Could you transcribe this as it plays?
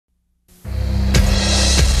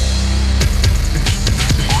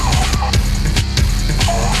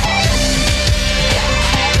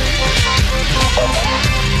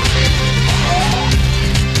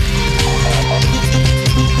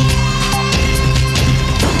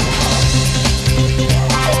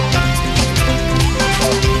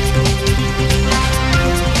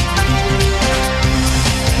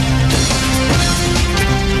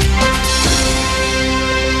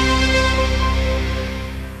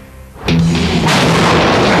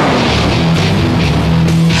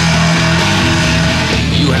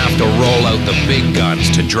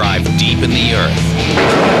drive deep in the earth.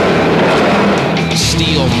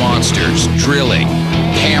 Steel monsters drilling,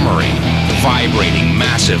 hammering, vibrating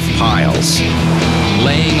massive piles,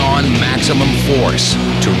 laying on maximum force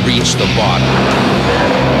to reach the bottom,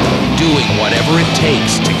 doing whatever it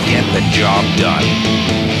takes to get the job done.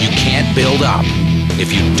 You can't build up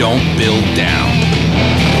if you don't build down.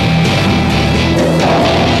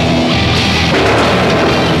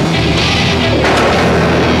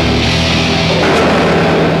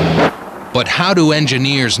 But how do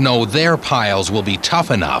engineers know their piles will be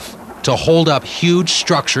tough enough to hold up huge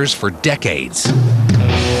structures for decades?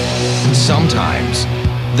 Sometimes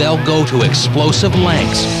they'll go to explosive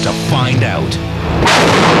lengths to find out.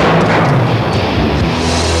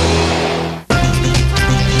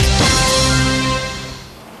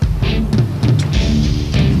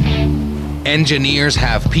 Engineers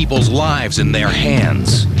have people's lives in their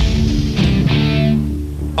hands.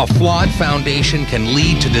 A flawed foundation can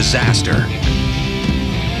lead to disaster,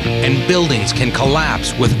 and buildings can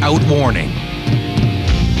collapse without warning.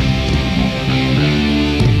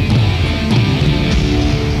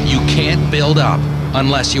 You can't build up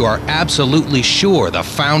unless you are absolutely sure the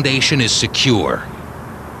foundation is secure.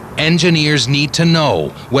 Engineers need to know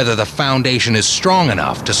whether the foundation is strong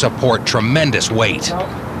enough to support tremendous weight.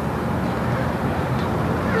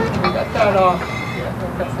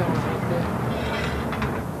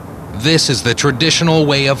 This is the traditional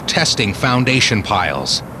way of testing foundation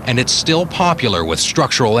piles, and it's still popular with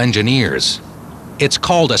structural engineers. It's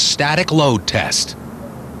called a static load test.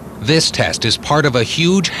 This test is part of a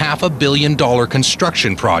huge $500 million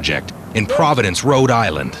construction project in Providence, Rhode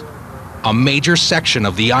Island. A major section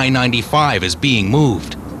of the I-95 is being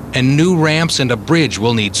moved, and new ramps and a bridge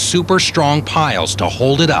will need super strong piles to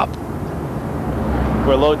hold it up.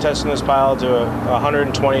 We're load testing this pile to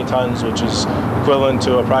 120 tons, which is equivalent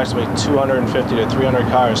to approximately 250 to 300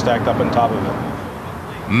 cars stacked up on top of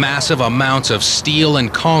it. Massive amounts of steel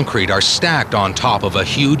and concrete are stacked on top of a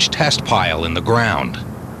huge test pile in the ground.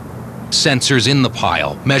 Sensors in the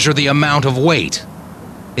pile measure the amount of weight.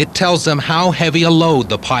 It tells them how heavy a load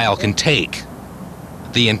the pile can take.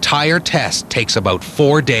 The entire test takes about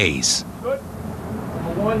 4 days. Good.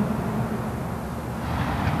 Number one.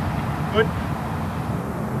 Good.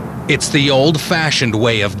 It's the old-fashioned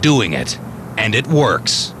way of doing it, and it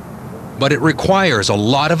works. But it requires a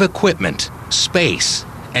lot of equipment, space,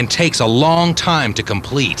 and takes a long time to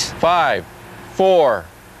complete. 5, 4,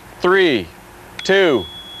 3, 2,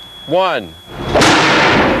 1.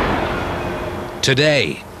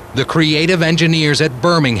 Today, the creative engineers at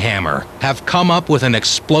Bermingham have come up with an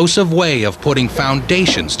explosive way of putting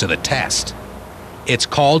foundations to the test. It's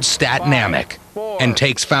called Statnamic, and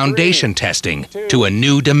takes foundation testing to a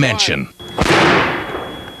new dimension.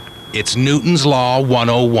 It's Newton's Law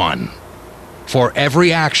 101. For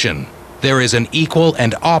every action, there is an equal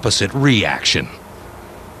and opposite reaction.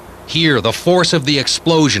 Here, the force of the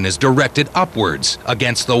explosion is directed upwards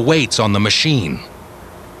against the weights on the machine.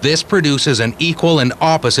 This produces an equal and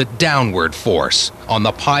opposite downward force on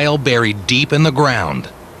the pile buried deep in the ground.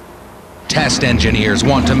 Test engineers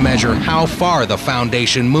want to measure how far the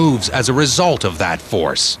foundation moves as a result of that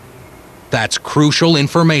force. That's crucial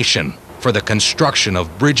information for the construction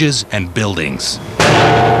of bridges and buildings.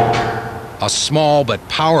 A small but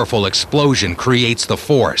powerful explosion creates the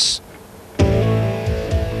force.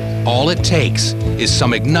 All it takes is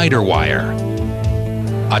some igniter wire,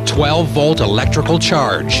 a 12-volt electrical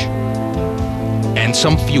charge, and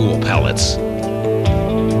some fuel pellets.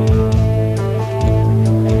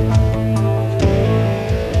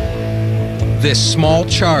 This small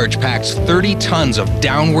charge packs 30 tons of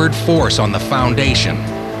downward force on the foundation.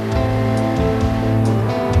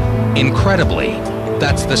 Incredibly,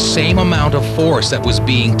 that's the same amount of force that was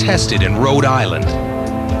being tested in Rhode Island.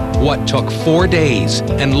 What took 4 days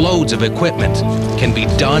and loads of equipment can be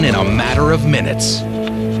done in a matter of minutes.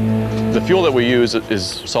 The fuel that we use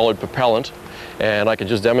is solid propellant, and I can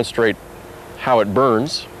just demonstrate how it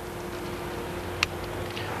burns.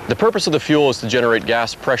 The purpose of the fuel is to generate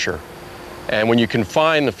gas pressure. And when you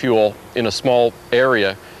confine the fuel in a small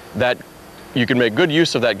area, that you can make good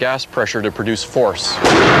use of that gas pressure to produce force.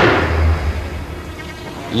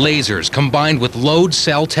 Lasers combined with load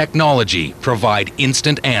cell technology provide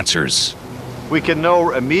instant answers. We can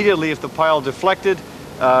know immediately if the pile deflected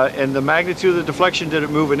and the magnitude of the deflection. Did it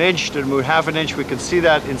move an inch? Did it move half an inch? We can see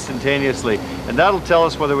that instantaneously. And that'll tell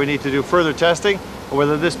us whether we need to do further testing or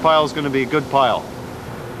whether this pile is going to be a good pile.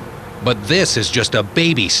 But this is just a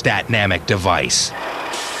baby Statnamic device.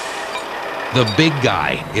 The big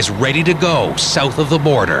guy is ready to go south of the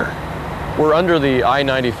border. We're under the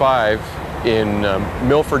I-95 in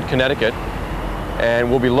Milford, Connecticut, and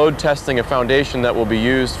we'll be load testing a foundation that will be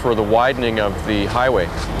used for the widening of the highway.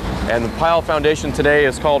 And the pile foundation today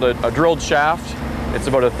is called a drilled shaft. It's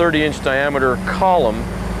about a 30-inch diameter column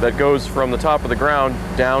that goes from the top of the ground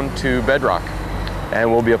down to bedrock. And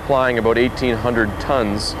we'll be applying about 1,800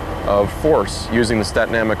 tons of force using the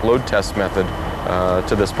Statnamic load test method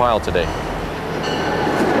to this pile today.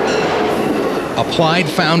 Applied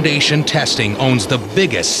Foundation Testing owns the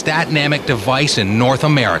biggest Statnamic device in North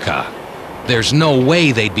America. There's no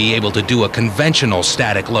way they'd be able to do a conventional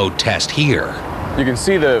static load test here. You can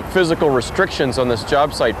see the physical restrictions on this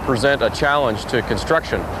job site present a challenge to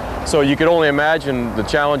construction. So you could only imagine the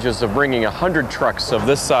challenges of bringing 100 trucks of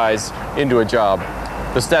this size into a job.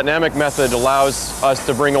 The Statnamic method allows us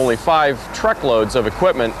to bring only 5 truckloads of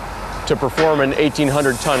equipment to perform an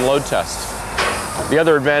 1,800-ton load test. The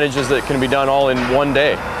other advantage is that it can be done all in one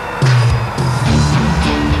day.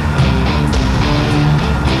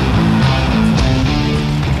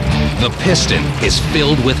 The piston is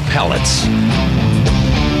filled with pellets.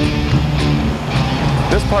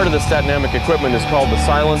 This part of the Statnamic equipment is called the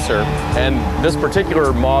silencer, and this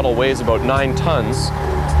particular model weighs about 9 tons.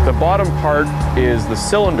 The bottom part is the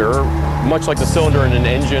cylinder, much like the cylinder in an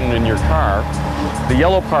engine in your car. The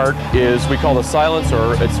yellow part is, we call the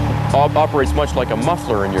silencer. It operates much like a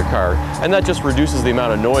muffler in your car, and that just reduces the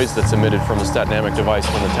amount of noise that's emitted from the Statnamic device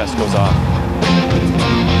when the test goes off.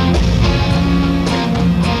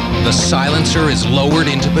 The silencer is lowered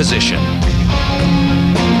into position.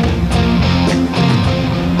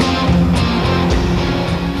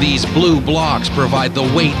 These blue blocks provide the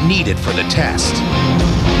weight needed for the test.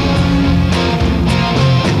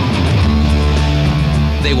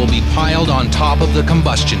 They will be piled on top of the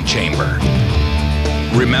combustion chamber.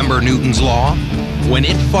 Remember Newton's law? When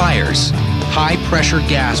it fires, high-pressure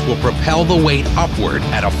gas will propel the weight upward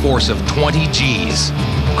at a force of 20 Gs,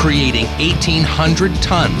 creating 1,800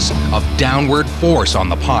 tons of downward force on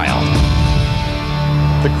the pile.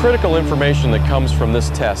 The critical information that comes from this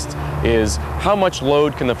test is how much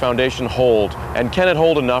load can the foundation hold, and can it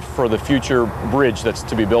hold enough for the future bridge that's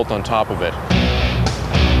to be built on top of it?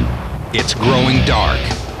 It's growing dark.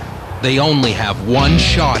 They only have one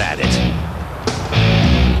shot at it.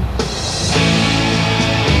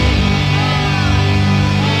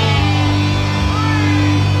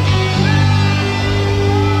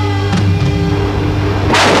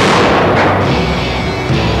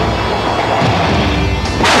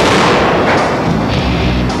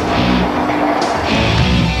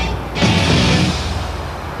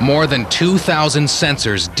 More than 2,000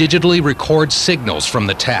 sensors digitally record signals from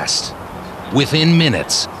the test. Within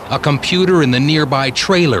minutes, a computer in the nearby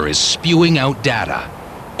trailer is spewing out data.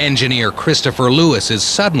 Engineer Christopher Lewis is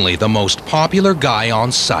suddenly the most popular guy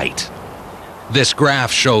on site. This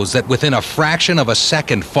graph shows that within a fraction of a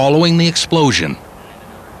second following the explosion,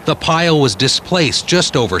 the pile was displaced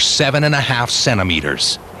just over 7.5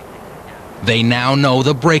 centimeters. They now know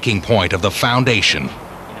the breaking point of the foundation.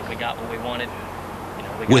 We got what we wanted.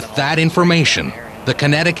 With that information, the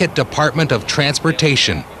Connecticut Department of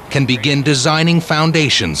Transportation can begin designing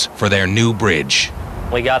foundations for their new bridge.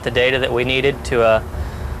 We got the data that we needed to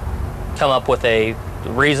come up with a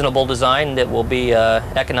reasonable design that will be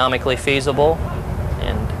economically feasible,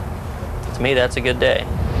 and to me that's a good day.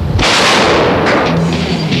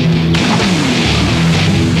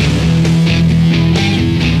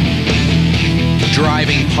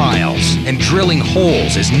 Driving piles and drilling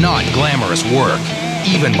holes is not glamorous work,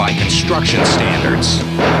 even by construction standards.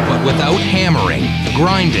 But without hammering,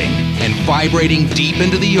 grinding, and vibrating deep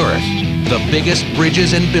into the earth, the biggest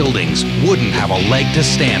bridges and buildings wouldn't have a leg to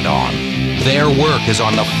stand on. Their work is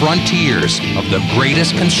on the frontiers of the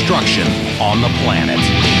greatest construction on the planet.